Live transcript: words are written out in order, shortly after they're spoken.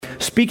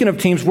speaking of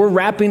teams, we're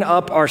wrapping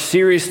up our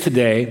series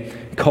today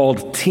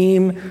called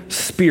Team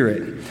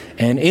Spirit.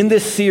 And in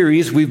this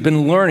series, we've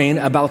been learning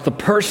about the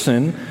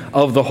person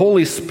of the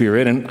Holy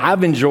Spirit. And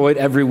I've enjoyed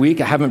every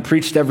week. I haven't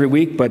preached every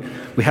week, but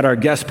we had our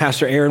guest,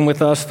 Pastor Aaron,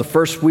 with us the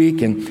first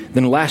week. And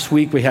then last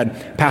week, we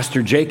had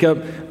Pastor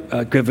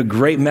Jacob give a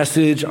great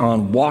message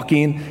on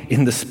walking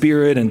in the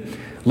Spirit and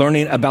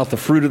learning about the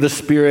fruit of the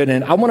Spirit.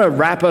 And I want to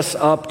wrap us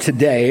up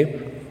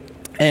today.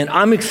 And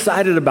I'm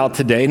excited about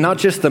today, not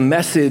just the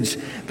message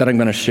that I'm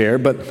going to share,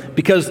 but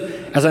because,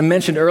 as I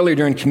mentioned earlier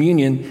during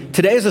communion,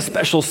 today is a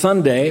special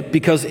Sunday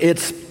because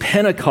it's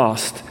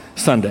Pentecost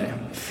Sunday.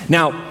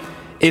 Now,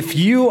 if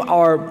you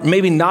are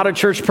maybe not a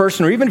church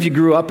person, or even if you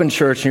grew up in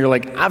church and you're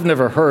like, I've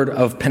never heard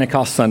of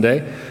Pentecost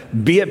Sunday,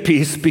 be at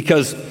peace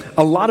because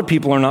a lot of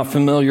people are not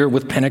familiar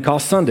with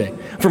Pentecost Sunday.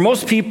 For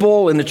most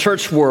people in the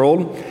church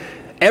world,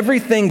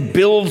 everything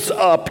builds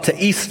up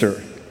to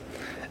Easter.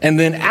 And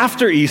then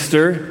after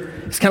Easter,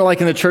 it's kind of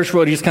like in the church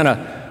world, you just kind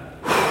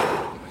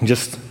of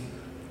just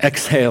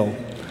exhale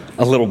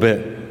a little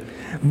bit.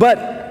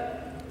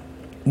 But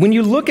when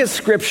you look at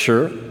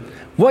Scripture,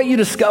 what you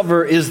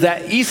discover is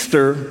that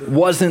Easter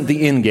wasn't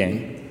the end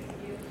game.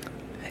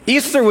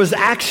 Easter was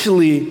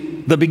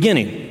actually the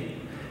beginning.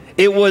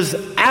 It was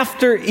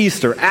after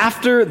Easter,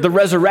 after the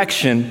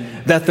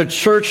resurrection, that the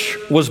church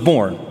was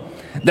born,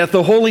 that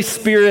the Holy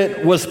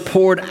Spirit was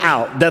poured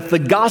out, that the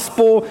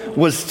gospel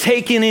was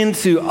taken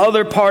into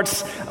other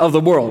parts of the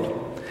world.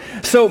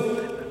 So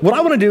what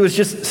I want to do is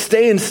just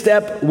stay in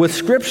step with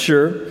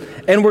Scripture,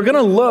 and we're going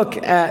to look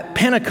at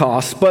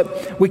Pentecost,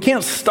 but we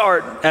can't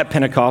start at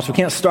Pentecost. We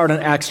can't start in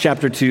Acts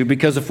chapter 2,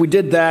 because if we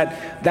did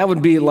that, that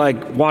would be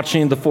like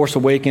watching The Force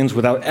Awakens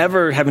without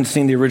ever having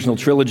seen the original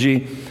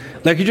trilogy.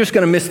 Like, you're just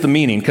going to miss the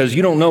meaning because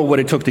you don't know what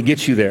it took to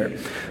get you there.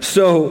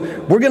 So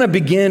we're going to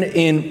begin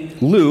in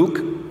Luke,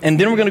 and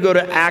then we're going to go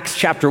to Acts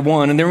chapter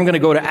 1, and then we're going to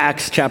go to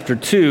Acts chapter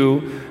 2,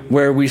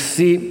 where we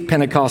see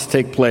Pentecost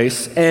take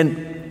place.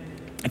 And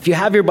if you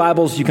have your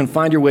Bibles, you can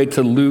find your way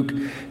to Luke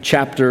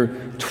chapter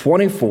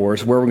 24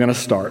 is where we're going to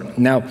start.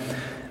 Now,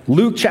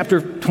 Luke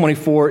chapter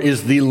 24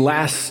 is the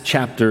last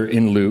chapter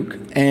in Luke.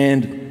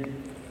 And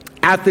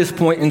at this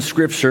point in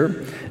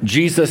Scripture,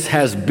 Jesus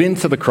has been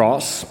to the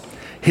cross.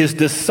 His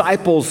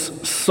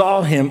disciples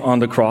saw him on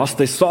the cross.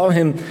 They saw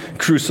him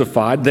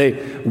crucified.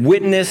 They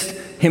witnessed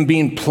him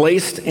being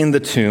placed in the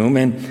tomb.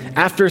 And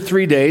after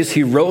 3 days,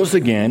 he rose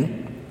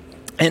again.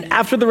 And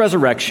after the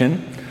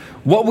resurrection,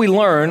 what we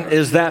learn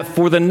is that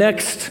for the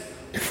next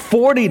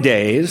 40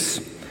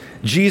 days,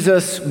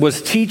 Jesus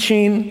was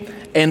teaching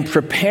and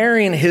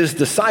preparing his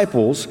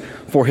disciples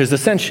for his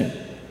ascension.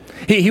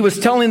 He was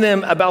telling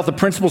them about the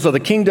principles of the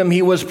kingdom.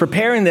 He was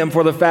preparing them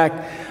for the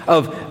fact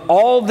of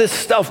all this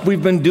stuff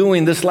we've been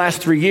doing this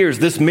last 3 years,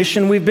 this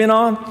mission we've been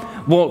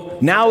on. Well,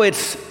 now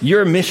it's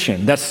your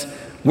mission. That's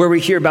where we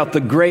hear about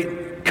the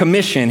Great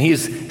Commission.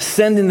 He's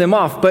sending them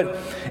off. But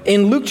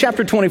in Luke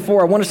chapter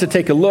 24, I want us to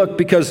take a look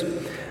because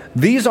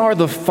these are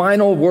the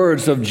final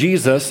words of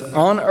Jesus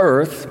on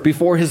earth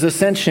before his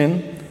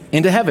ascension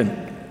into heaven.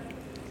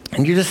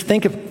 And you just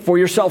think for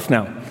yourself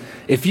now.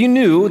 If you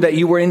knew that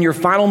you were in your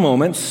final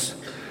moments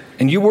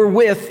and you were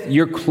with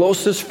your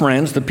closest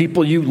friends, the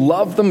people you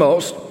love the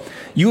most,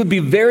 you would be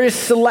very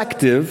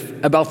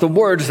selective about the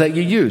words that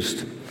you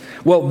used.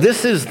 Well,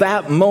 this is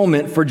that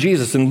moment for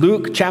Jesus. In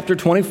Luke chapter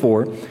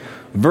 24,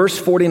 verse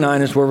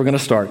 49 is where we're going to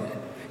start.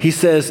 He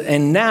says,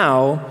 "And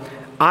now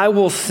I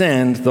will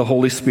send the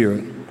Holy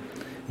Spirit,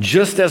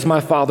 just as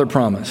my Father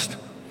promised.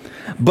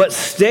 But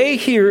stay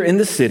here in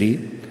the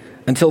city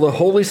until the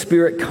Holy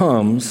Spirit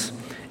comes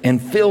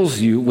and fills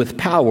you with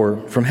power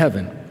from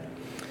heaven."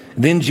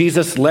 Then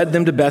Jesus led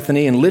them to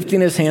Bethany, and lifting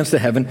his hands to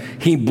heaven,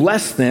 he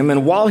blessed them.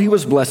 And while he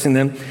was blessing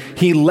them,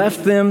 he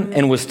left them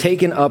and was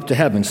taken up to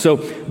heaven. So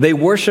they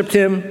worshiped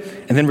him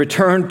and then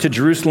returned to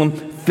Jerusalem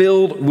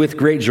filled with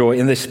great joy.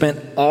 And they spent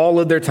all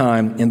of their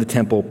time in the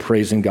temple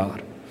praising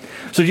God.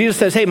 So Jesus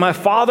says, hey, my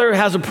Father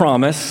has a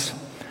promise.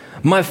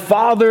 My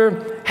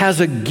Father has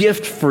a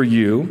gift for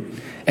you.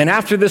 And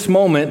after this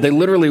moment, they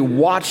literally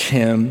watch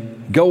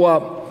him go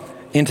up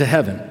into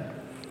heaven.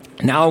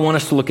 Now I want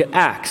us to look at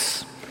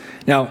Acts.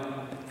 Now,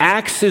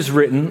 Acts is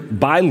written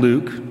by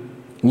Luke.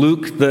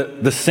 Luke,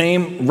 the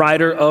same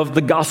writer of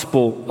the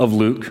Gospel of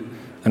Luke.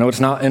 I know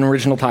it's not an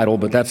original title,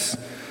 but that's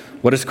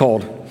what it's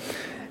called.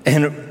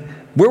 And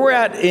where we're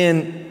at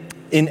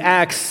in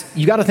Acts,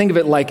 you got to think of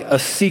it like a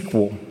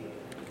sequel.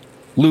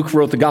 Luke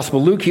wrote the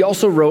Gospel of Luke. He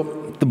also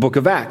wrote the book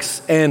of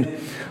Acts. And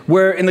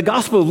where in the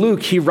Gospel of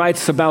Luke, he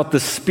writes about the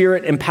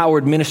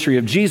Spirit-empowered ministry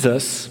of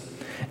Jesus,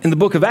 in the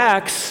book of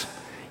Acts,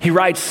 he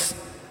writes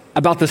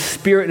about the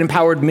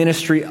Spirit-empowered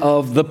ministry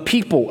of the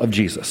people of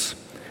Jesus.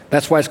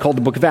 That's why it's called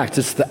the book of Acts.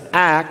 It's the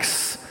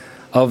Acts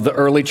of the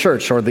early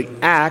church, or the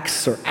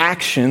acts or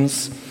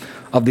actions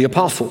of the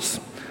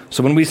apostles.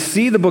 So when we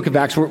see the book of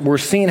Acts, we're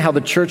seeing how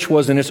the church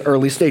was in its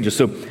early stages.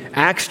 So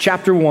Acts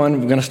chapter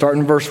 1, we're going to start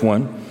in verse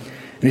 1.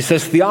 And he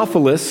says,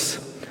 Theophilus,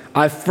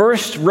 I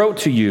first wrote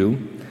to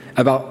you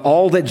about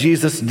all that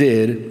Jesus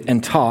did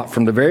and taught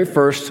from the very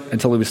first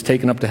until he was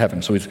taken up to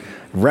heaven. So he's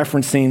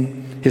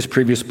referencing his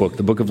previous book,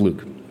 the book of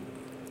Luke.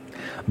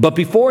 But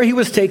before he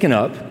was taken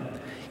up,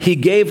 he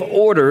gave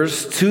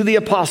orders to the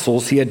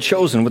apostles he had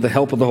chosen with the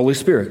help of the Holy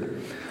Spirit.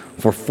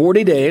 For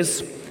 40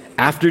 days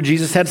after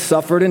Jesus had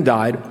suffered and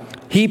died,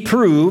 he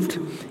proved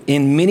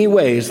in many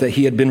ways that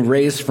he had been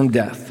raised from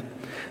death.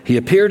 He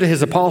appeared to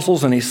his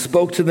apostles and he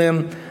spoke to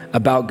them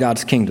about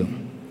God's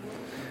kingdom.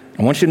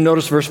 I want you to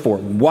notice verse 4.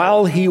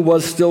 While he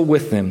was still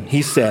with them,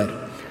 he said,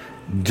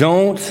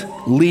 "Don't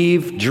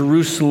leave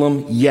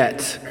Jerusalem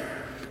yet.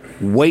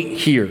 Wait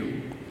here."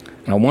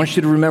 And I want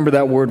you to remember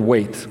that word,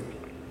 wait.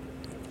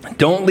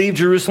 Don't leave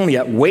Jerusalem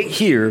yet. Wait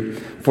here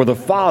for the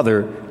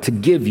Father to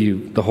give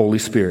you the Holy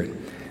Spirit,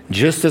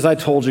 just as I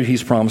told you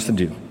he's promised to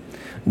do.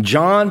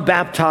 John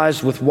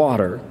baptized with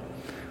water,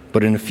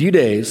 but in a few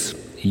days,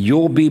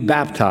 you'll be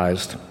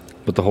baptized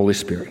with the Holy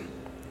Spirit.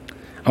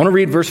 I want to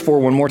read verse 4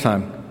 one more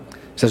time.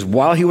 It says,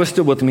 while he was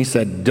still with them, he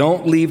said,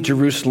 "Don't leave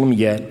Jerusalem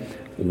yet.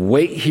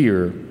 Wait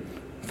here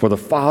for the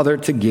Father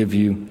to give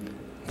you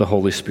the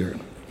Holy Spirit."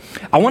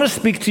 I want to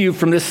speak to you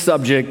from this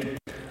subject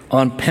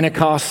on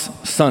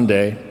Pentecost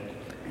Sunday.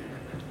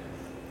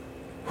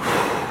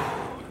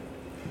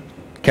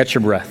 Catch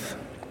your breath.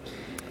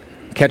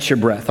 Catch your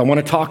breath. I want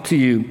to talk to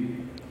you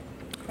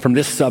from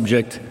this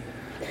subject.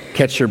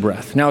 Catch your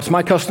breath. Now, it's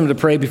my custom to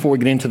pray before we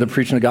get into the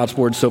preaching of God's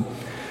word. So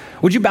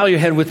would you bow your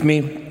head with me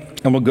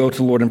and we'll go to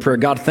the Lord in prayer.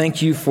 God,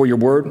 thank you for your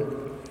word.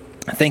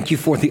 Thank you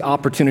for the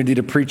opportunity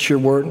to preach your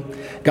word.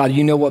 God,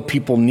 you know what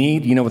people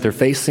need. You know what they're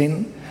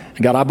facing.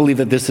 And God, I believe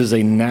that this is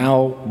a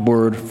now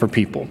word for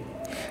people.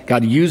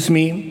 God, use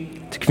me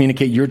to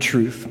communicate your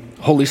truth.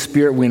 Holy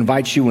Spirit, we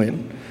invite you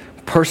in.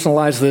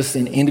 Personalize this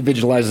and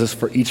individualize this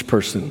for each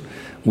person.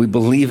 We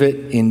believe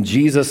it in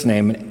Jesus'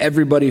 name. And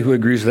everybody who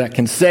agrees with that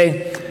can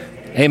say,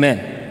 amen.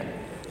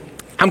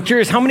 I'm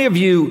curious, how many of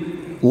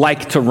you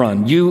like to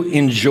run? You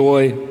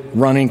enjoy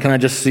running? Can I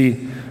just see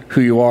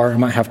who you are? I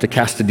might have to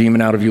cast a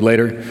demon out of you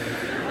later.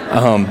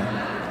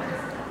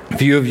 A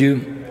few of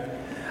you.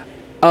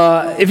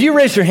 If you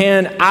raise your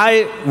hand,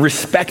 I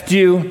respect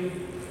you.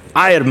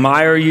 I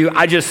admire you.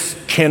 I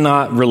just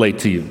cannot relate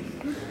to you.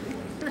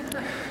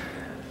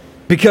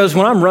 Because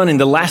when I'm running,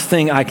 the last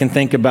thing I can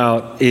think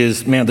about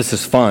is, man, this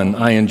is fun.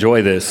 I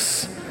enjoy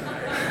this.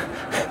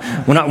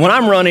 When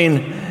I'm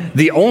running,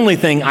 the only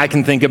thing I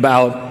can think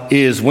about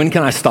is, when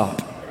can I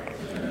stop?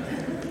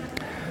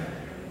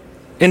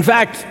 In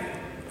fact,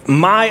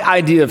 my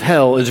idea of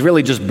hell is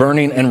really just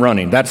burning and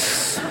running.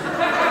 That's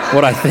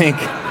what I think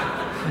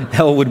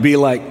hell would be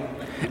like.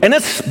 And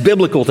it's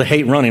biblical to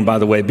hate running, by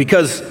the way,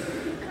 because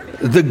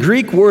the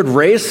Greek word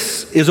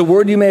race is a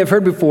word you may have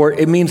heard before.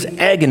 It means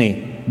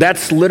agony.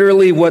 That's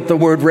literally what the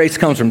word race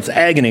comes from. It's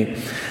agony.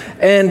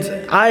 And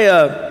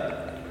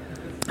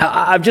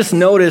I've just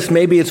noticed,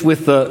 maybe it's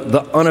with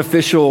the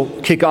unofficial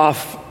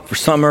kickoff for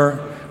summer,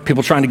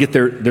 people trying to get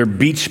their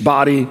beach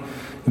body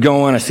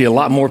going. I see a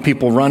lot more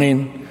people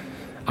running.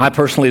 I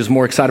personally is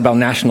more excited about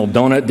National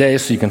Donut Day,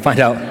 so you can find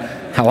out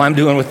how I'm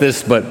doing with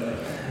this. But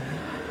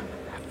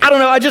I don't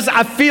know,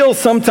 I feel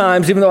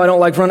sometimes, even though I don't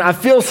like running, I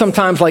feel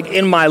sometimes like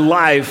in my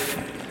life,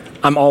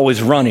 I'm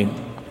always running.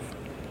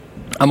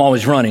 I'm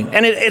always running.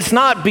 And it's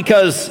not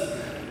because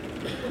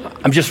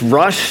I'm just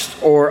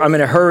rushed or I'm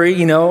in a hurry,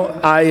 you know.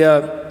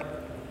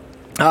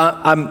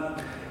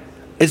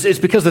 It's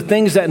because the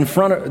things that are in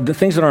front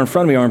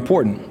of me are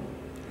important.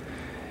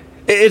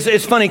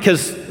 It's funny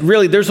because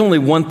really there's only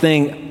one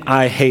thing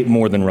I hate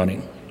more than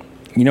running.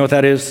 You know what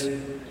that is?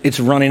 It's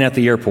running at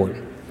the airport.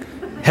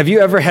 Have you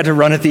ever had to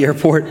run at the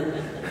airport?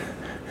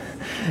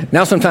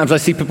 Now sometimes I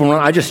see people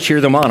run, I just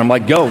cheer them on. I'm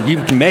like, go,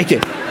 you can make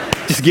it.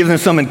 Just give them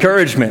some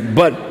encouragement.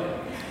 But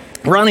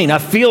running, I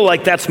feel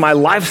like that's my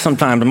life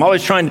sometimes. I'm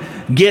always trying to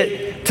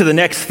get to the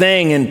next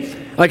thing.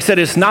 And like I said,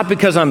 it's not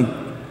because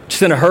I'm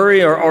just in a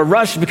hurry or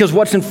rush, because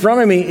what's in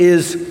front of me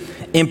is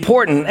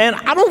important. And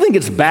I don't think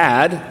it's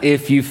bad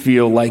if you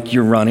feel like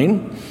you're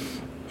running.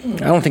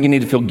 I don't think you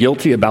need to feel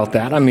guilty about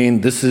that. I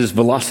mean, this is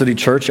Velocity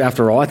Church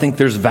after all. I think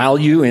there's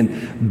value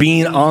in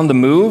being on the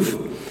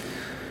move.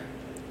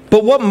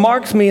 But what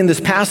marked me in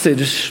this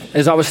passage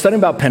as I was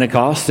studying about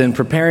Pentecost and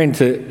preparing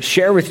to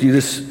share with you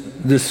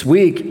this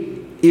week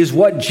is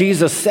what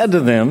Jesus said to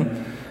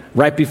them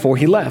right before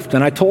he left.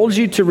 And I told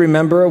you to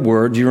remember a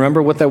word. Do you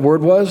remember what that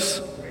word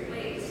was?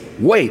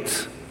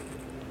 Wait.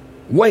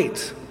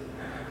 Wait.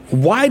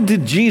 Why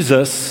did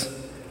Jesus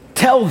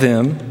tell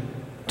them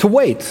to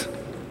wait?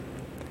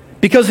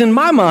 Because in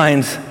my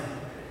mind,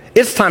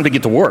 it's time to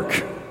get to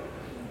work.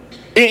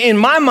 In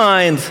my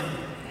mind,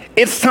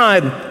 it's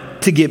time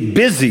to get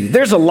busy.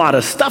 There's a lot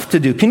of stuff to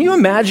do. Can you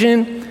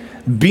imagine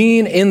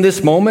being in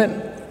this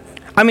moment?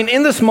 I mean,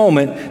 in this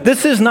moment,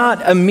 this is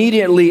not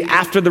immediately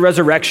after the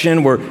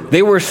resurrection where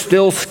they were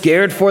still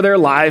scared for their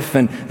life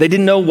and they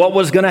didn't know what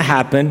was going to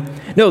happen.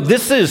 No,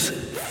 this is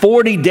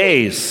 40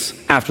 days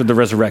after the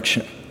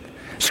resurrection.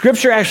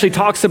 Scripture actually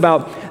talks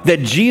about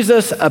that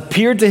Jesus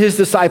appeared to his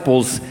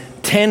disciples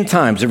 10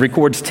 times. It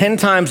records 10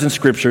 times in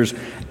scriptures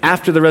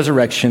after the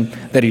resurrection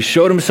that he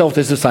showed himself to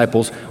his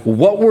disciples.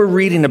 What we're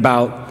reading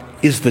about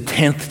is the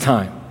 10th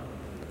time.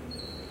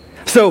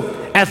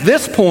 So at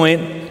this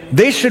point,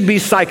 they should be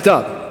psyched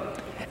up.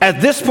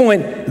 At this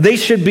point, they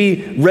should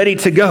be ready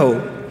to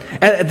go.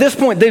 At this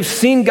point, they've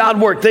seen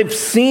God work. They've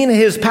seen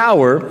his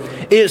power.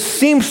 It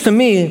seems to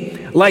me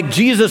like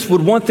Jesus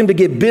would want them to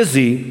get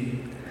busy,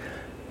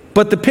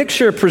 but the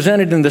picture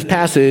presented in this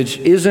passage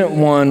isn't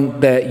one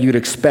that you'd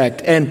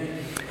expect. And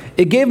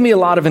it gave me a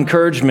lot of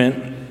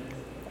encouragement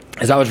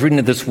as I was reading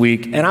it this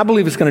week, and I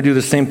believe it's going to do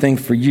the same thing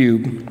for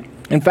you.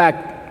 In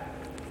fact,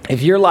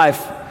 if your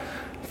life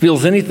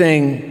feels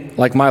anything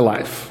like my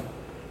life,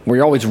 where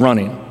you're always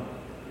running,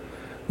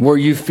 where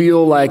you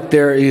feel like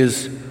there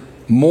is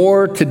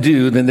more to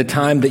do than the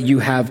time that you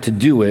have to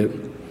do it,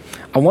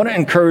 I want to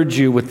encourage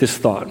you with this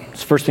thought.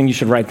 It's the first thing you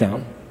should write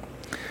down.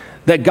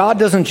 That God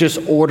doesn't just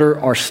order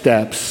our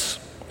steps,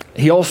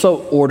 he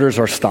also orders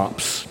our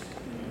stops.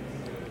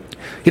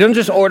 He doesn't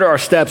just order our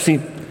steps,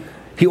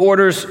 he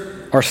orders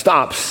our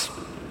stops.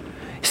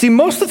 See,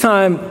 most of the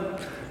time,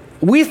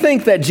 we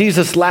think that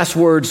Jesus' last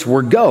words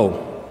were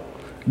go.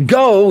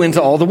 Go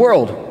into all the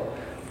world.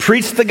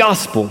 Preach the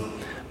gospel.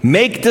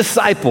 Make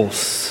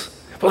disciples.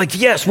 We're like,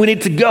 yes, we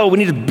need to go. We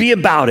need to be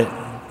about it.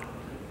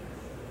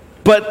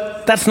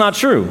 But that's not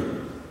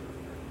true.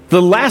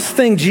 The last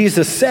thing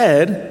Jesus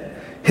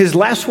said, his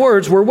last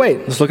words were, wait,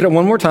 let's look at it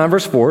one more time,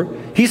 verse 4.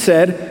 He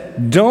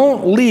said,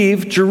 don't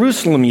leave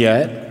Jerusalem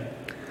yet.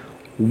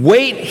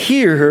 Wait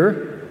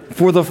here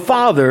for the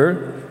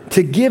Father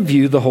to give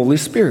you the Holy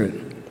Spirit.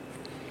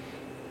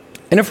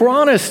 And if we're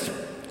honest,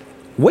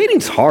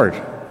 waiting's hard.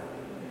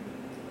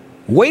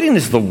 Waiting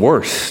is the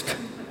worst.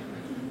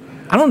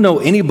 I don't know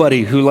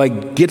anybody who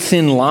gets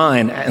in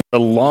line at the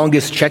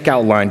longest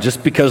checkout line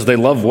just because they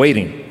love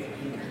waiting.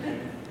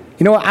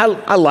 You know what?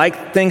 I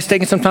like things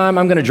taking some time.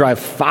 I'm going to drive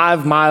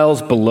 5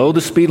 miles below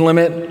the speed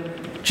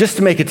limit just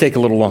to make it take a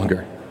little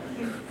longer.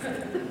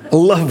 I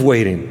love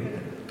waiting.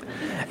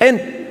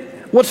 And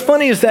what's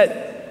funny is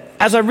that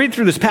as I read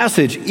through this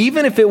passage,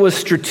 even if it was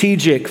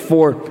strategic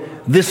for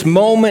this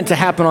moment to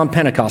happen on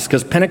Pentecost,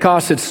 because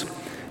Pentecost,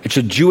 it's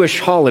a Jewish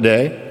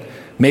holiday.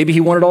 Maybe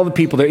he wanted all the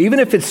people there. Even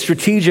if it's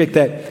strategic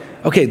that,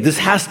 okay, this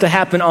has to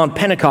happen on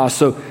Pentecost,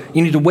 so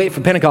you need to wait for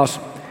Pentecost,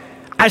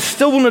 I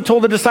still wouldn't have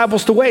told the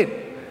disciples to wait.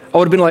 I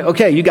would have been like,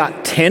 okay, you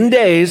got 10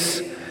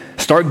 days.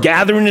 Start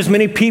gathering as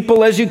many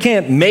people as you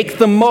can. Make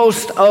the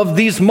most of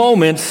these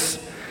moments.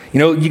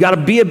 You got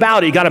to be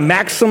about it. You got to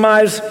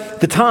maximize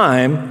the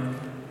time.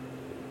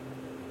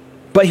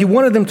 But he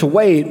wanted them to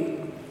wait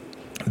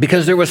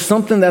because there was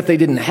something that they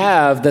didn't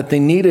have that they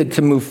needed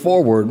to move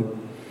forward.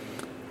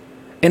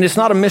 And it's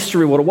not a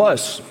mystery what it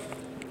was.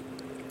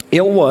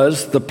 It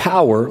was the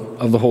power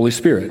of the Holy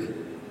Spirit.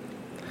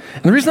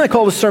 And the reason I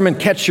call this sermon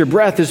Catch Your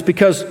Breath is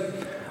because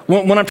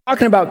when I'm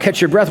talking about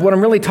catch your breath, what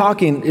I'm really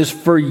talking is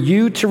for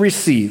you to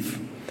receive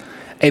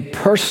a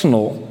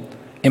personal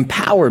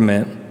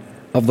empowerment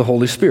of the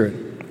Holy Spirit.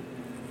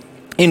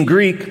 In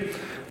Greek,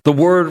 the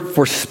word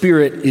for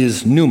spirit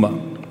is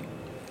pneuma.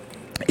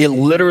 It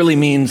literally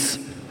means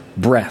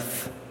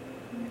breath.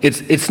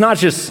 It's not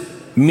just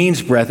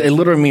means breath, it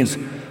literally means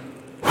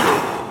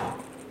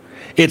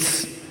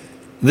it's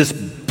this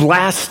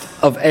blast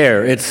of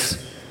air.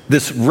 It's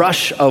this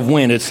rush of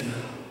wind. It's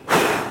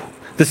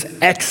this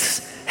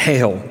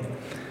exhale.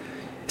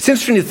 It's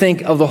interesting to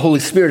think of the Holy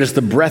Spirit as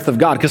the breath of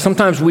God, because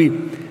sometimes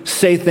we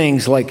say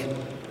things like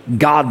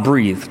God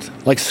breathed,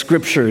 like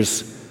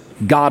scriptures,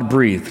 God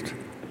breathed.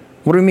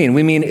 What do we mean?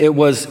 We mean it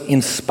was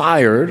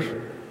inspired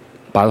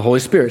by the Holy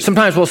Spirit.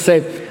 Sometimes we'll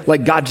say,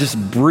 like, God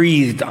just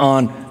breathed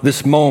on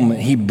this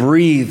moment. He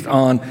breathed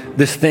on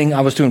this thing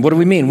I was doing. What do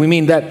we mean? We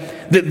mean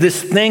that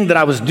this thing that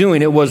I was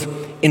doing, it was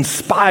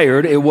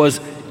inspired, it was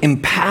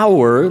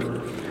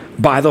empowered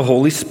by the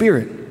Holy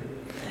Spirit.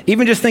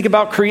 Even just think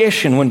about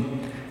creation.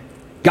 When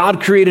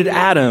God created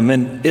Adam,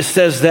 and it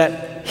says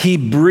that he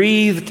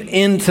breathed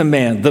into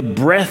man the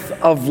breath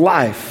of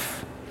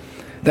life,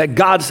 that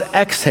God's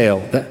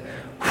exhale, that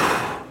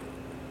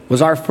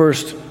was our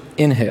first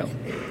inhale.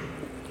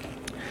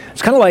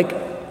 It's kind of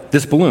like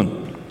this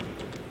balloon.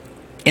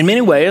 In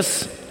many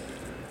ways,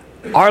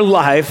 our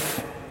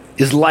life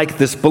is like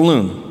this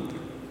balloon.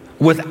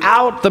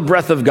 Without the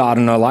breath of God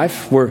in our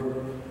life, we're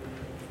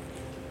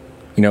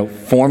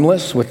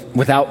formless,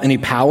 without any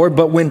power.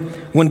 But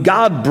when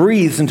God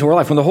breathes into our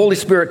life, when the Holy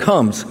Spirit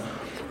comes,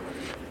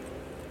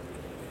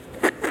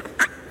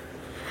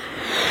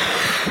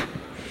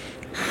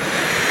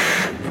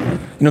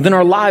 then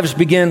our lives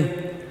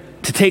begin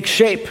to take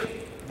shape.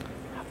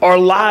 Our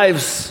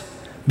lives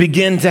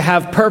begin to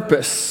have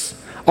purpose.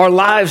 Our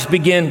lives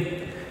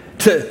begin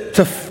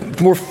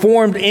we're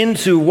formed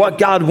into what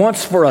God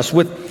wants for us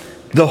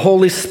with the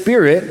Holy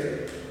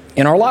Spirit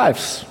in our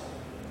lives.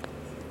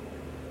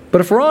 But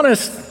if we're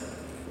honest,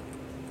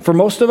 for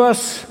most of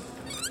us,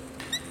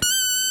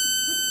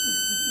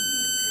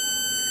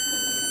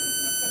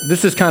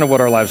 this is kind of what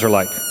our lives are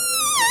like.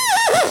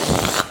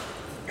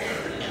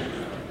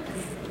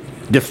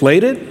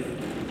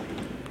 Deflated,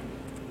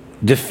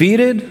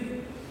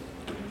 defeated,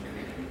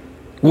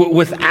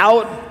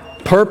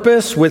 without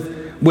purpose,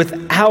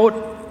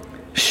 without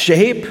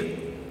shape.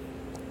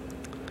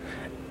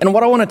 And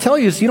what I want to tell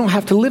you is you don't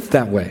have to live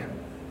that way.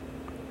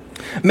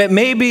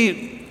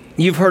 Maybe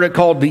you've heard it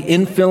called the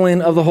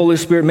infilling of the Holy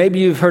Spirit. Maybe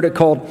you've heard it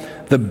called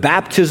the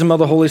baptism of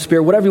the Holy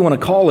Spirit, whatever you want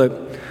to call it.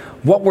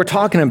 What we're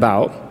talking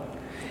about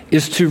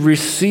is to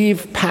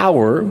receive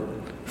power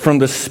from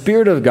the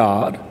Spirit of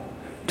God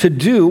to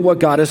do what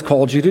God has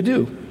called you to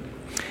do.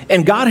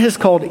 And God has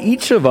called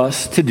each of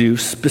us to do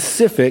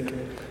specific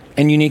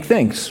and unique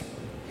things.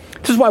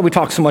 This is why we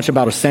talk so much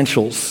about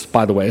essentials,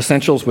 by the way.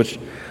 Essentials,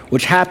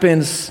 which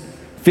happens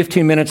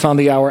 15 minutes on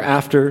the hour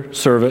after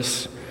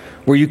service,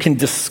 where you can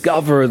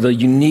discover the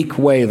unique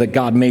way that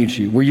God made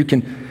you, where you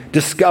can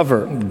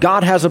discover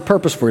God has a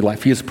purpose for your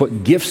life. He has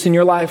put gifts in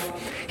your life.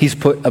 He's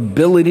put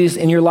abilities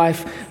in your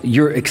life,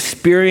 your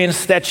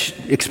experiences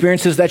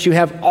that you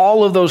have,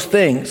 all of those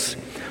things,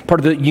 part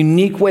of the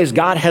unique ways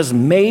God has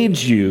made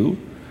you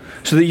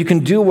so that you can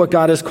do what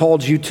God has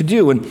called you to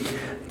do. And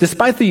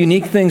despite the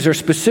unique things or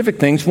specific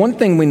things, one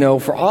thing we know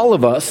for all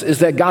of us is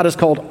that God has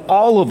called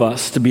all of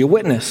us to be a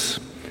witness.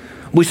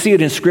 We see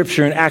it in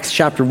Scripture in Acts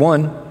chapter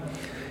 1.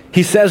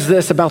 He says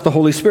this about the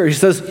Holy Spirit. He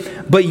says,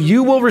 "But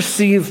you will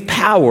receive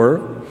power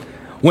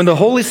when the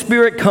Holy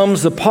Spirit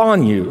comes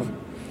upon you,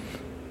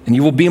 and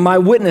you will be my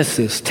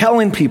witnesses,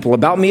 telling people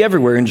about me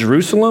everywhere in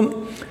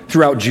Jerusalem,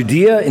 throughout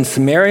Judea, in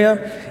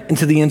Samaria, and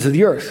to the ends of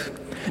the earth."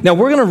 Now,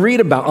 we're going to read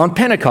about, on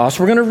Pentecost,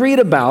 we're going to read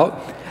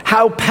about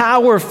how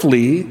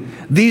powerfully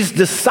these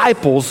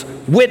disciples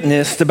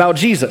witnessed about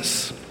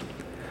Jesus.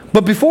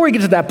 But before we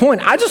get to that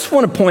point, I just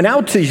want to point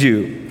out to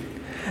you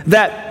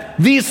that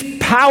these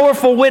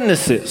powerful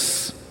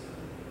witnesses,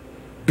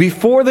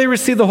 before they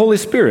received the Holy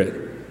Spirit,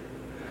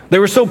 they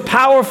were so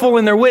powerful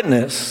in their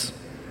witness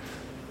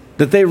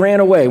that they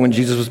ran away when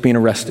Jesus was being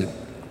arrested.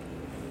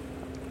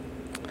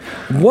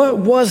 What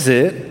was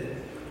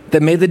it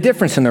that made the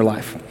difference in their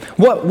life?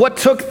 What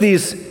took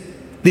these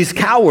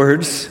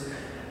cowards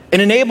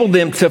and enabled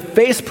them to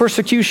face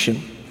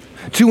persecution,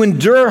 to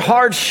endure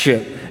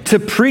hardship, to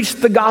preach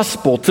the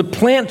gospel, to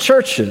plant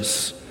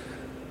churches?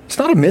 It's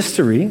not a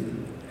mystery.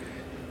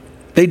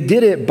 They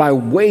did it by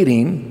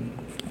waiting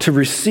to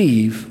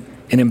receive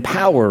an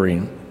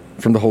empowering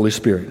from the Holy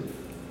Spirit.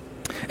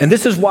 And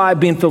this is why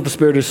being filled with the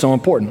Spirit is so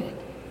important.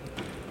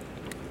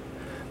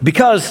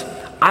 Because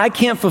I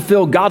can't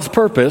fulfill God's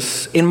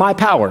purpose in my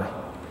power.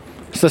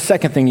 It's the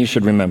second thing you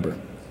should remember.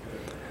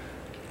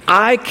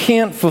 I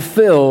can't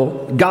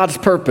fulfill God's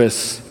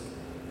purpose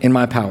in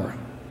my power.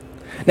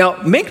 Now,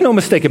 make no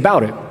mistake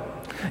about it.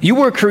 You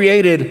were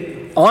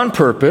created on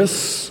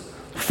purpose,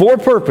 for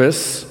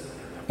purpose,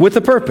 with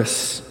a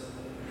purpose.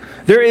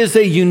 There is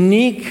a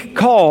unique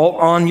call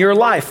on your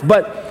life,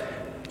 but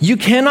you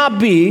cannot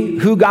be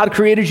who God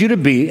created you to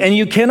be, and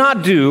you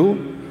cannot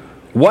do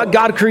what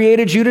God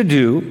created you to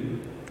do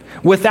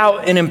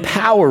without an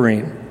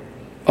empowering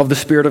of the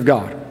Spirit of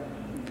God.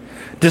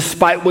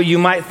 Despite what you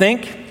might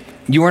think,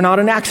 you are not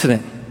an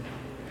accident.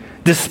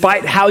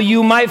 Despite how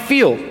you might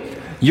feel,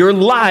 your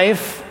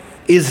life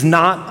is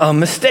not a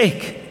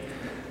mistake.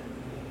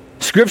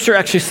 Scripture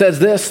actually says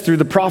this through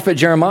the prophet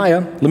Jeremiah.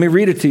 Let me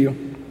read it to you.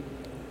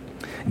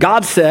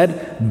 God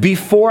said,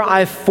 "Before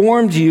I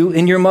formed you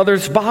in your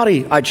mother's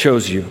body, I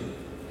chose you.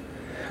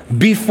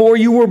 Before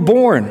you were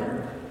born,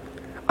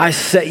 I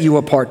set you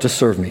apart to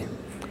serve me."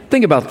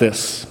 Think about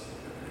this.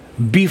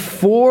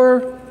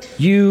 Before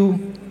you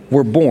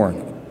were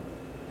born,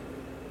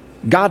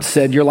 God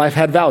said your life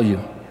had value.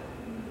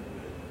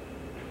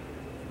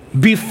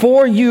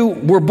 Before you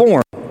were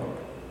born,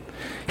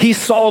 He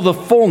saw the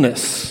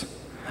fullness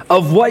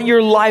of what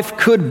your life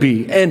could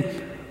be and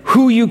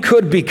who you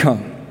could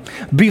become.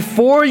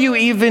 Before you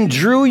even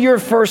drew your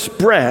first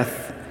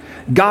breath,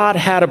 God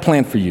had a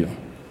plan for you.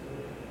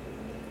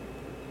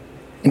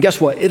 And guess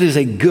what? It is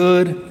a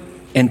good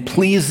and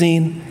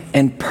pleasing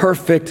and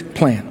perfect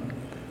plan.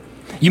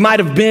 You might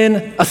have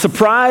been a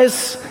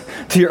surprise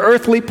to your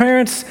earthly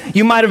parents.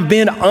 You might have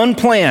been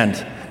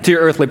unplanned to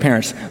your earthly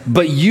parents,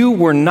 but you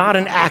were not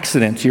an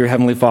accident to your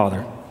Heavenly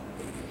Father.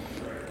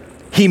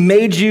 He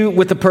made you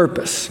with a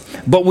purpose,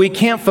 but we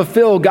can't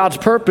fulfill God's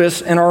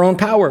purpose in our own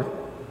power.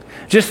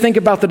 Just think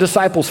about the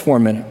disciples for a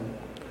minute.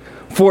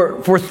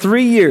 For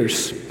 3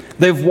 years,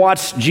 they've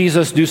watched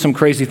Jesus do some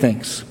crazy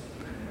things.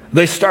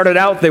 They started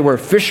out, they were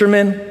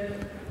fishermen.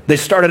 They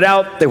started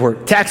out, they were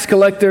tax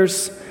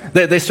collectors.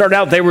 They started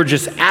out, they were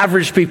just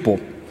average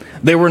people.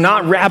 They were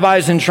not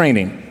rabbis in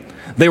training.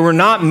 They were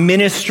not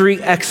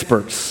ministry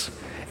experts.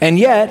 And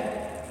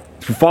yet,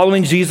 through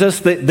following Jesus,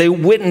 they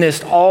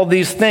witnessed all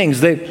these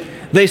things.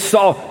 They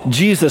saw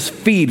Jesus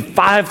feed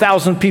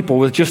 5,000 people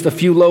with just a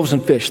few loaves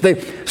and fish.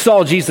 They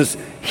saw Jesus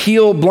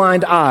heal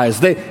blind eyes.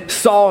 They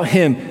saw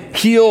Him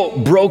heal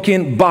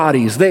broken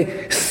bodies.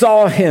 They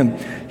saw Him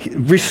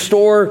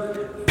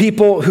restore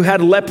people who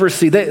had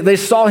leprosy. They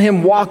saw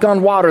Him walk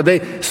on water.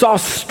 They saw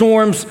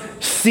storms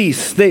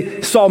cease.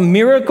 They saw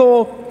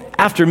miracle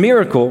after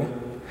miracle.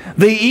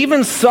 They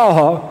even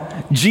saw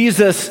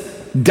Jesus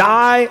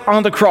die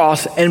on the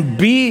cross and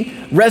be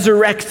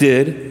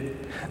resurrected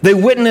They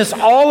witnessed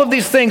all of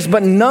these things,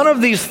 but none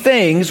of these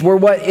things were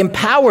what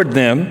empowered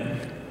them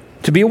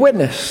to be a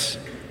witness.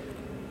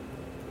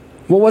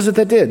 What was it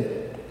that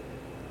did?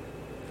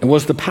 It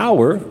was the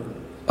power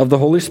of the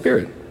Holy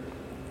Spirit.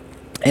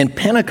 And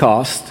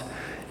Pentecost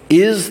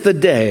is the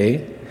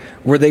day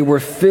where they were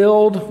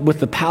filled with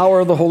the power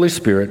of the Holy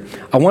Spirit.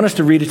 I want us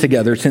to read it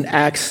together. It's in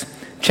Acts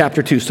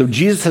chapter 2. So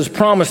Jesus has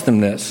promised them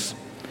this.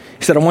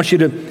 He said, I want you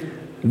to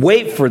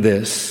wait for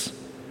this.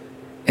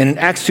 And in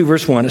Acts 2,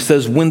 verse 1, it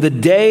says, when the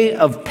day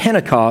of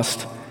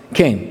Pentecost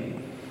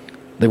came,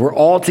 they were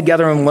all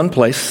together in one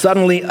place.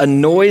 Suddenly, a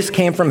noise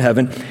came from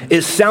heaven.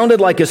 It sounded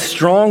like a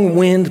strong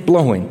wind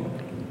blowing.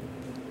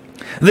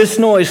 This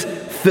noise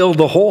filled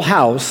the whole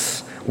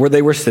house where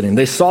they were sitting.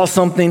 They saw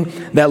something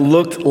that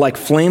looked like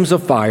flames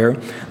of fire.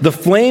 The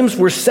flames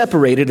were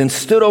separated and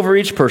stood over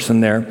each person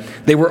there.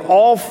 They were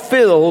all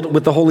filled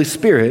with the Holy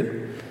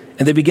Spirit,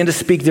 and they began to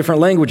speak different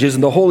languages,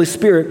 and the Holy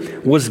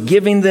Spirit was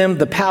giving them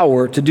the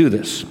power to do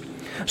this.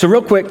 So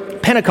real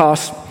quick,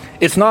 Pentecost,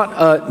 it's not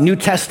a New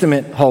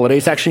Testament holiday.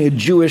 It's actually a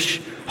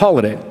Jewish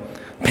holiday.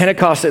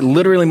 Pentecost, it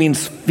literally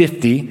means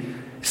 50.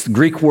 It's the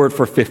Greek word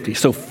for 50.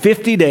 So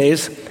 50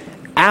 days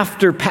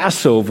after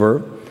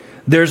Passover,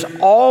 there's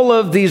all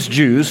of these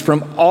Jews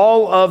from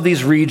all of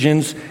these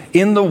regions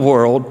in the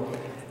world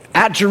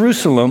at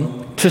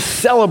Jerusalem to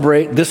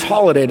celebrate this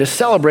holiday, to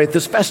celebrate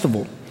this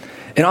festival.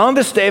 And on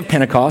this day of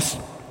Pentecost,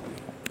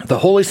 the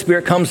Holy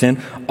Spirit comes in.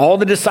 All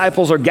the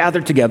disciples are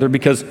gathered together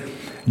because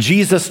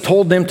Jesus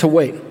told them to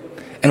wait.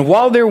 And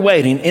while they're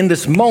waiting, in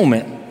this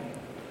moment,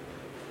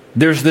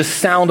 there's this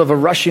sound of a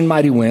rushing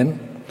mighty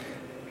wind.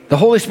 The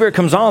Holy Spirit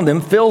comes on them,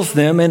 fills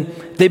them, and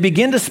they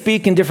begin to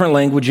speak in different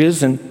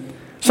languages. And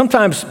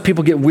sometimes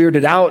people get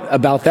weirded out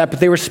about that, but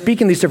they were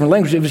speaking these different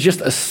languages. It was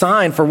just a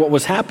sign for what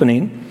was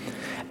happening.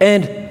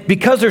 And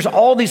because there's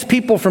all these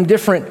people from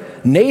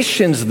different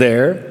nations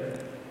there,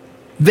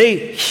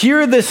 they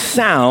hear this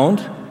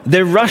sound,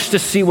 they rush to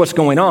see what's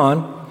going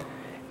on,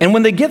 and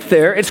when they get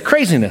there, it's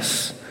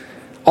craziness.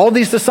 All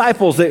these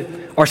disciples that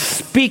are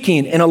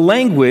speaking in a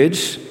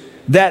language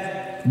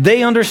that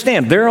they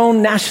understand, their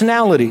own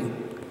nationality.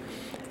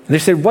 And they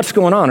said, what's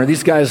going on? Are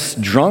these guys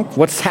drunk?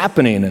 What's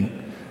happening?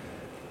 And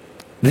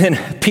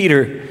then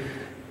Peter,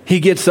 he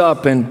gets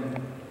up,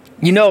 and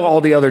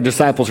all the other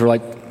disciples are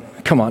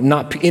like, come on,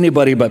 not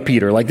anybody but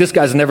Peter. Like, this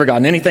guy's never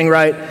gotten anything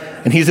right,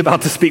 and he's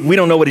about to speak. We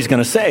don't know what he's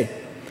going to say.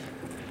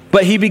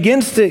 But he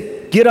begins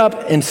to get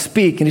up and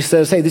speak, and he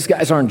says, hey, these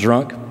guys aren't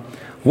drunk.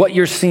 What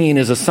you're seeing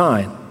is a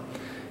sign.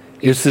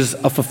 This is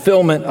a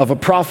fulfillment of a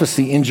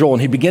prophecy in Joel.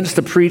 And he begins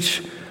to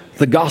preach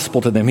the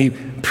gospel to them. He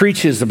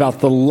preaches about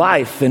the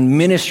life and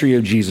ministry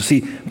of Jesus.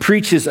 He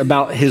preaches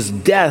about his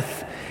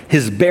death,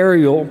 his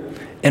burial,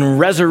 and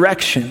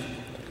resurrection.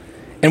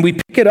 And we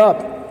pick it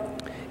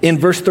up in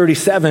verse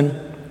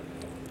 37.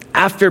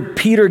 After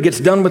Peter gets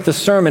done with the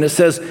sermon, it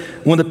says,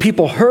 when the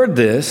people heard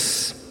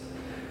this,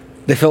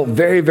 they felt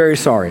very, very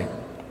sorry.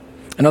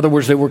 In other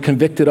words, they were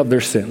convicted of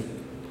their sin.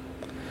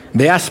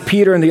 They asked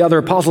Peter and the other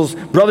apostles,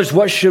 brothers,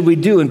 what should we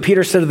do? And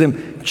Peter said to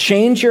them,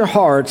 change your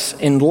hearts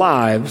and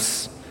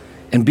lives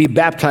and be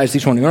baptized,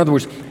 each one. In other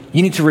words,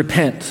 you need to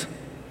repent.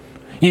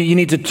 You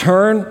need to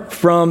turn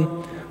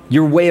from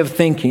your way of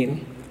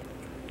thinking.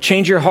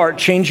 Change your heart,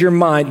 change your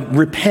mind,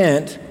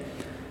 repent,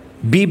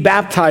 be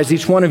baptized,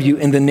 each one of you,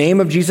 in the name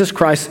of Jesus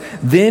Christ.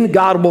 Then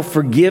God will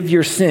forgive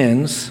your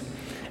sins,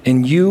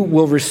 and you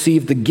will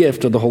receive the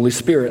gift of the Holy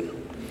Spirit.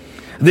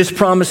 This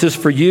promise is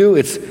for you.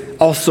 It's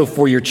also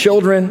for your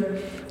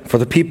children, for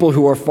the people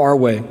who are far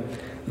away.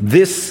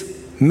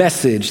 This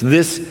message,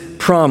 this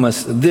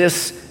promise,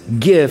 this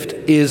gift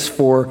is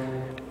for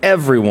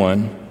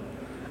everyone.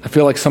 I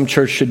feel like some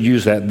church should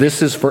use that.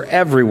 This is for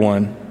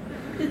everyone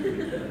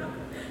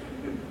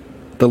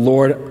the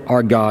Lord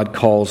our God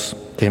calls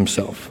to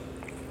himself.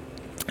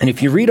 And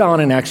if you read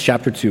on in Acts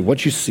chapter 2,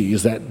 what you see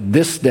is that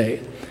this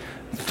day,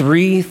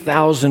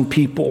 3,000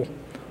 people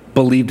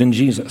believed in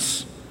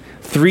Jesus.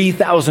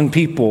 3,000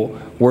 people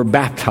were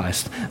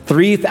baptized.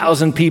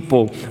 3,000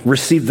 people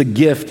received the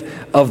gift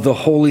of the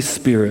Holy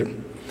Spirit.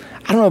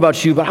 I don't know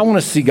about you, but I want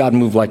to see God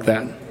move like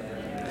that.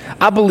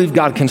 I believe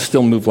God can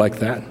still move like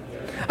that.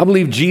 I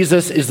believe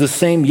Jesus is the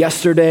same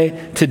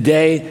yesterday,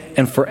 today,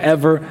 and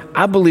forever.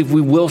 I believe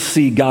we will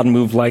see God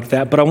move like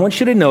that. But I want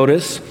you to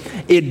notice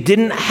it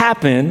didn't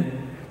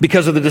happen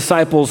because of the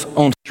disciples'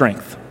 own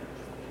strength.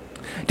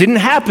 It didn't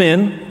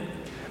happen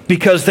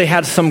because they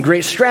had some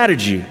great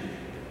strategy.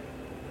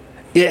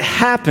 It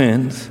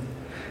happened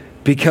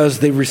because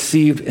they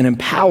received an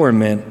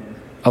empowerment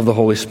of the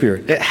Holy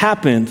Spirit. It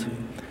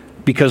happened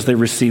because they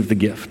received the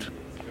gift.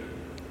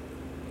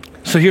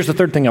 So here's the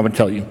third thing I would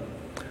tell you.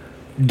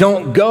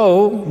 Don't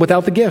go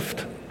without the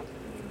gift.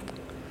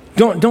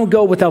 Don't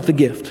go without the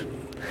gift.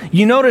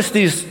 You notice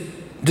these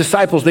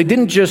disciples, they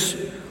didn't just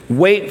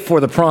wait for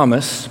the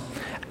promise.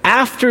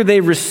 After they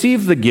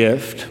received the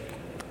gift,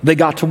 they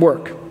got to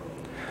work.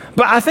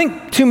 But I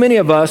think too many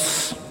of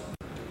us,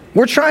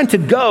 we're trying to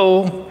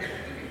go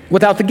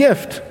without the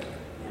gift.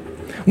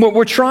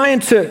 We're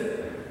trying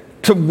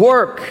to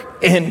work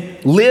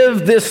and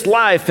live this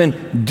life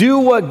and do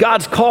what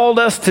God's called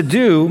us to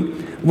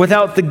do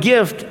without the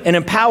gift and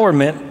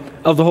empowerment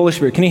of the Holy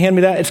Spirit. Can you hand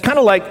me that? It's kind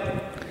of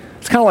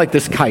like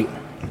this kite.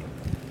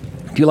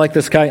 Do you like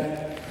this kite?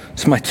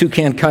 It's my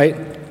toucan kite.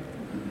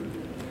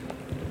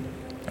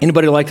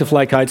 Anybody like to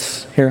fly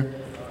kites here?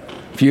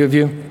 A few of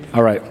you?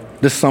 All right.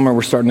 This summer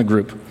we're starting a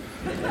group.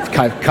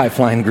 Kite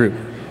flying group.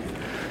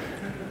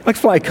 I like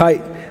to fly a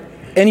kite.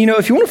 And you know,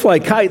 if you want to fly a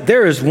kite,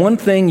 there is one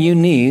thing you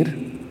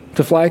need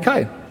to fly a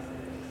kite.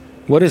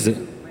 What is it?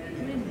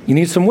 You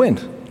need some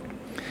wind.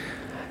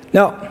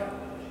 Now,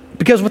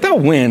 because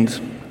without wind,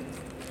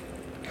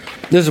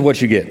 this is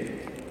what you get.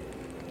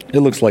 It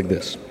looks like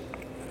this.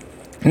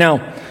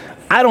 Now,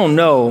 I don't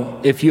know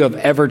if you have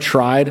ever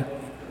tried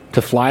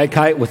to fly a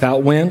kite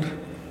without wind,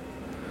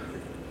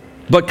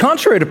 but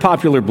contrary to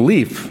popular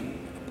belief,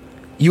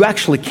 you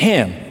actually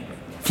can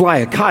fly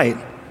a kite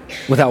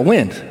without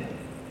wind.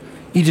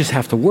 You just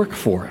have to work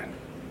for it.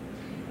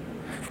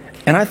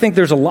 And I think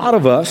there's a lot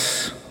of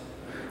us,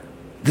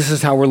 this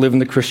is how we're living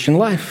the Christian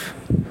life.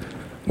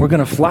 We're going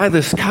to fly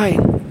this kite.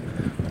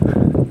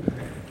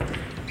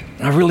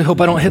 I really hope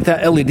I don't hit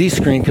that LED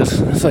screen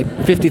because it's like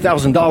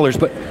 $50,000,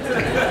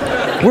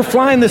 but we're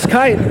flying this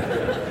kite.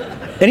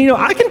 And you know,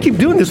 I can keep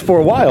doing this for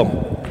a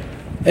while.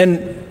 And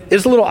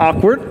it's a little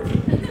awkward.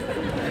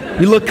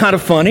 You look kind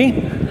of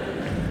funny.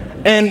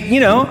 And you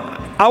know,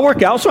 I'll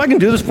work out so I can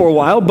do this for a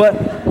while,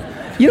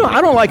 but you know,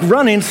 I don't like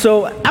running,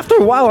 so after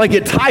a while I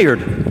get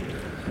tired.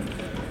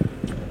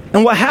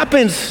 And what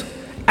happens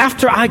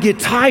after I get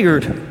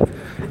tired,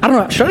 I don't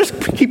know, should I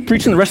just keep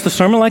preaching the rest of the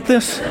sermon like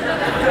this?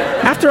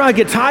 After I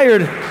get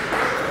tired,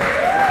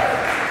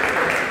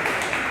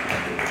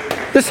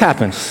 this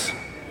happens.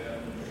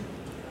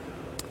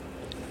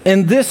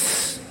 And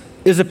this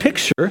is a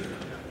picture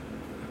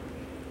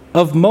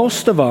of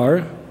most of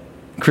our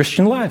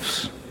Christian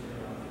lives.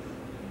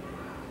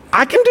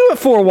 I can do it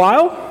for a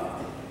while.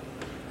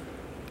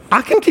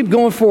 I can keep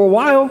going for a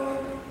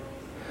while.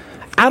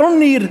 I don't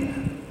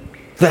need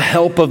the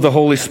help of the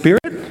Holy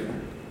Spirit.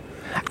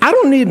 I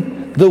don't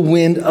need the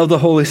wind of the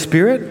Holy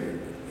Spirit.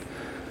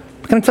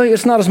 But can I tell you,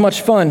 it's not as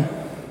much fun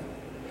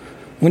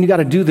when you got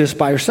to do this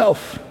by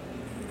yourself.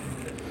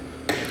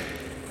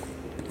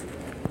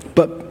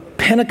 But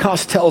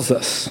Pentecost tells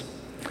us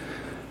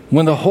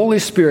when the Holy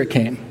Spirit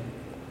came,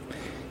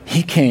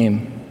 he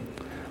came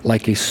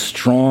like a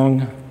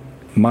strong,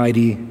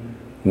 mighty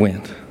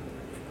wind.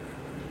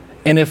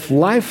 And if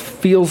life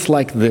feels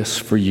like this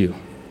for you,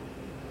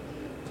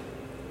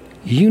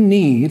 you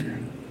need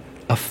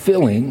a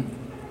filling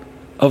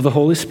of the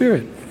Holy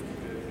Spirit.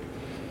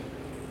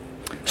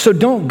 So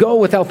don't go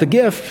without the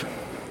gift.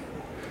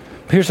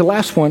 Here's the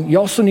last one. You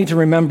also need to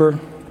remember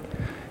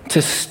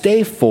to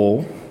stay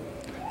full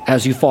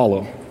as you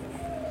follow.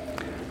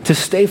 To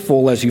stay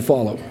full as you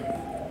follow.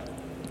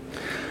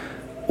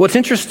 What's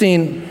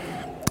interesting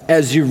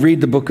as you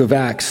read the book of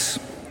Acts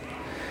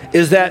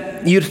is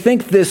that you'd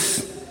think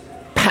this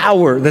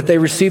power that they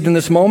received in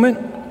this moment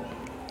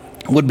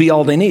would be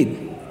all they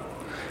need.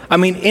 I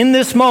mean, in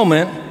this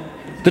moment,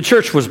 the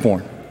church was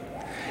born.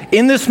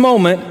 In this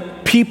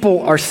moment,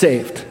 people are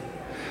saved.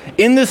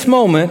 In this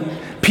moment,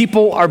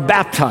 people are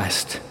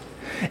baptized.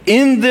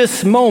 In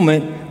this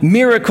moment,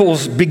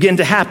 miracles begin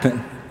to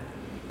happen.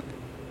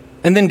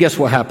 And then guess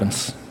what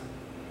happens?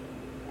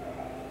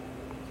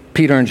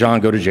 Peter and John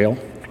go to jail.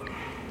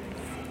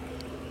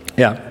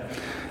 Yeah.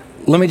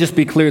 Let me just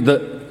be clear.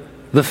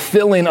 The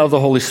filling of the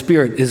Holy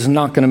Spirit is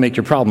not going to make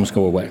your problems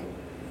go away.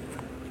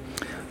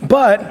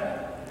 But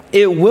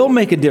it will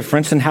make a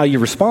difference in how you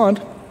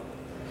respond.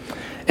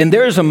 And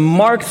there is a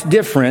marked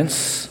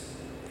difference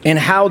in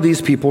how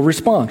these people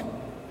respond.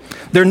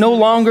 They're no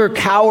longer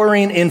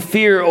cowering in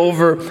fear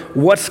over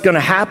what's going to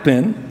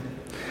happen.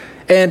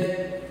 And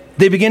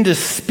they begin to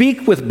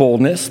speak with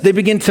boldness. They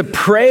begin to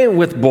pray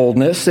with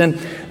boldness. And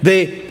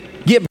they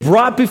get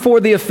brought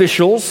before the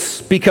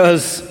officials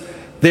because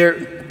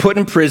they're put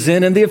in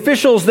prison, and the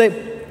officials,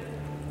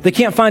 they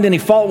can't find any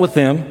fault with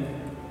them,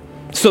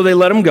 so they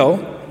let them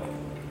go.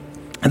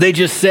 They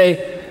just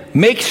say,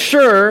 make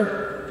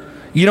sure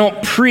you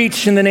don't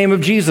preach in the name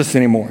of Jesus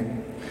anymore.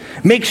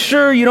 Make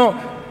sure you don't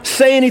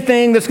say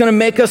anything that's going to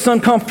make us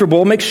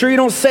uncomfortable. Make sure you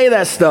don't say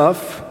that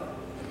stuff.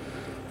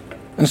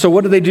 And so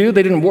what did they do?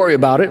 They didn't worry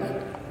about it.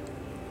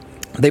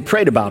 They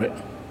prayed about it.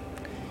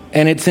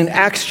 And it's in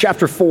Acts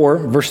chapter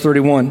 4, verse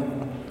 31.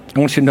 I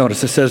want you to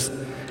notice, it says,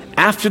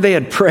 after they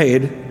had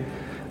prayed,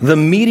 the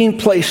meeting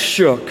place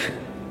shook.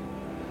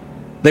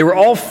 They were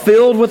all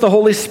filled with the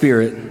Holy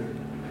Spirit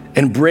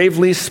and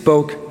bravely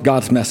spoke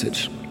God's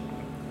message.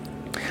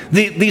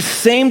 These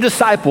same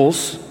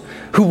disciples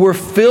who were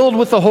filled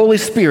with the Holy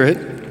Spirit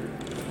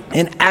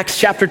in Acts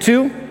chapter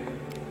 2,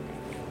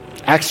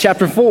 Acts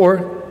chapter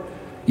 4,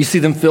 you see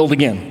them filled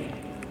again.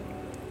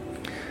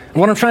 And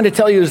what I'm trying to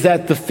tell you is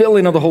that the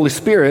filling of the Holy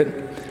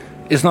Spirit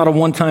is not a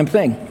one-time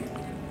thing.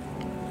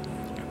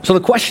 So the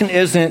question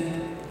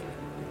isn't,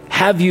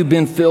 have you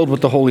been filled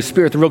with the Holy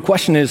Spirit? The real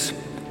question is,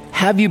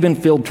 have you been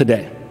filled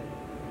today?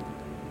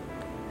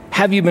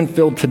 Have you been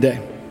filled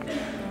today?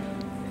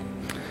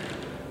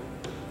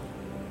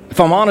 If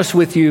I'm honest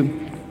with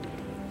you,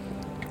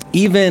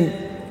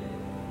 even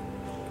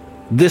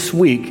this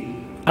week,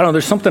 I don't know,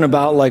 there's something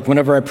about like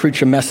whenever I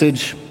preach a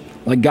message,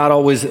 like God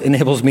always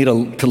enables me to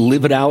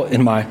live it out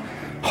in my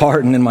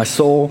heart and in my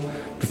soul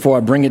before I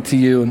bring it to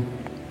you. And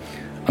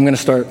I'm going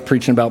to start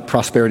preaching about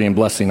prosperity and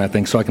blessing, I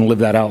think, so I can live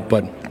that out.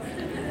 But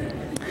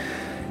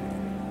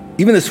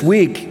even this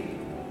week,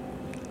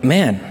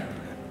 man,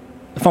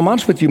 if I'm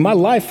honest with you, my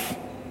life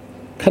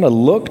kind of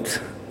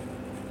looked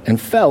and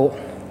felt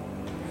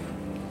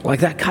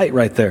like that kite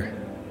right there.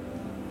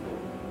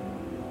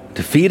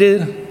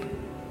 Defeated,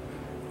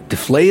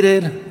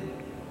 deflated.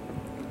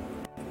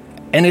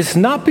 And it's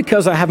not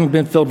because I haven't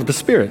been filled with the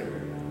Spirit.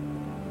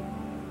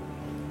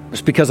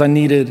 It's because I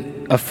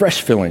needed a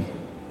fresh filling.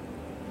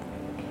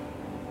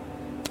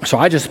 So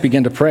I just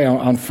began to pray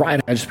on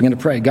Friday. I just began to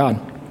pray,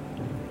 God,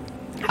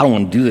 I don't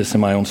want to do this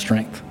in my own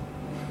strength.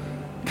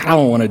 God, I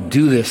don't want to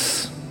do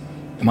this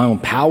in my own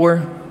power.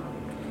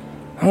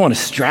 I don't want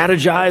to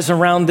strategize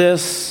around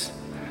this.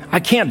 I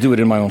can't do it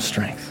in my own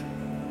strength.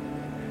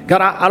 God,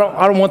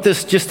 I don't want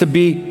this just to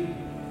be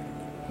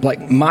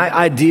like my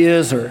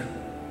ideas or,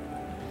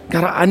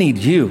 God, I need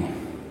you.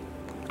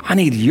 I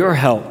need your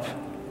help.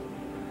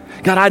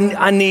 God,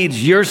 I need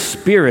your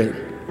Spirit.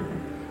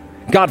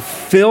 God,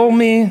 fill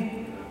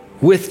me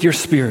with your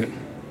Spirit.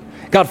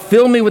 God,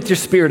 fill me with your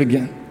Spirit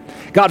again.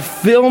 God,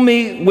 fill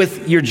me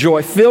with your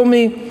joy. Fill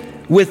me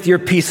with your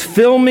peace.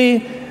 Fill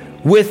me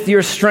with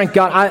your strength.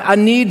 God, I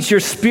need your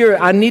Spirit.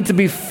 I need to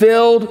be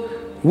filled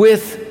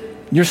with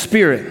your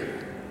Spirit.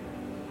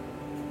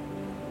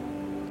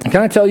 And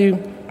can I tell you,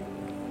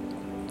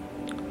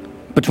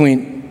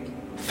 between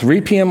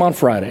 3 p.m. on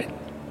Friday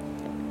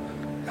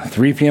and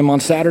 3 p.m. on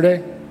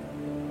Saturday,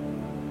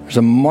 there's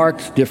a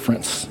marked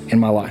difference in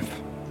my life.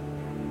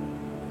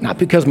 Not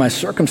because my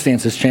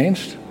circumstances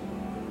changed,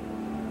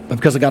 but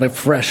because I got a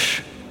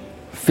fresh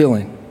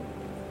filling.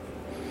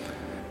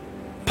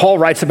 Paul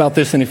writes about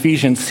this in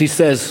Ephesians. He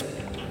says,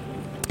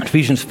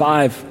 Ephesians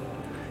 5,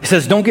 he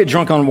says, don't get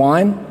drunk on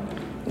wine,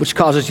 which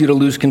causes you to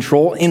lose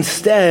control.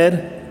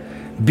 Instead,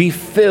 be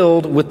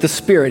filled with the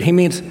Spirit. He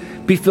means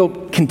be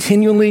filled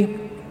continually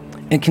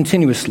and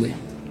continuously.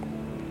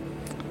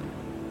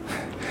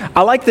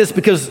 I like this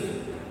because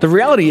the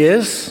reality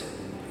is,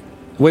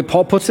 the way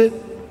Paul puts it,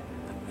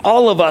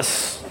 all of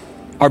us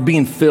are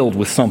being filled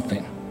with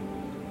something.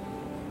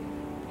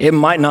 It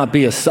might not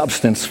be a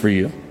substance for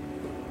you,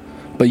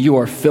 but you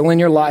are filling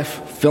your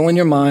life, filling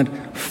your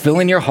mind,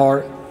 filling your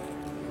heart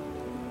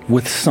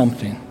with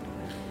something.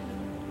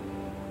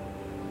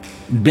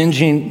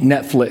 Binging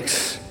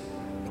Netflix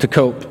to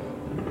cope,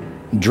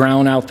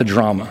 drown out the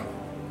drama.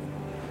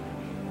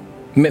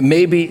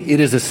 Maybe it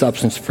is a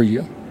substance for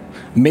you.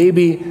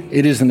 Maybe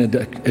it is an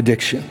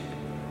addiction.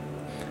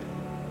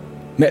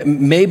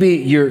 Maybe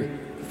you're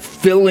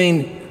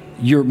filling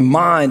your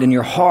mind and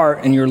your heart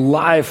and your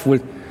life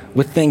with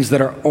things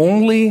that are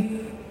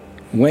only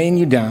weighing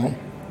you down.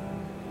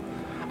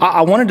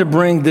 I wanted to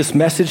bring this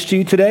message to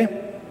you today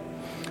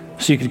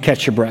so you could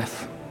catch your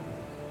breath.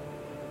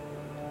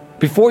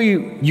 Before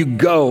you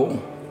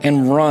go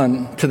and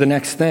run to the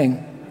next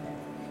thing,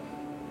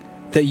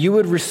 that you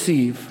would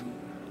receive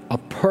a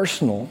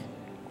personal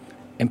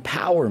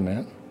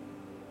empowerment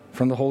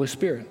from the Holy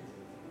Spirit.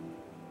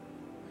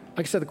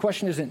 Like I said, the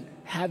question isn't,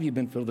 have you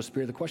been filled with the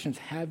Spirit? The question is,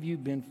 have you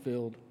been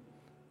filled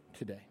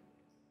today?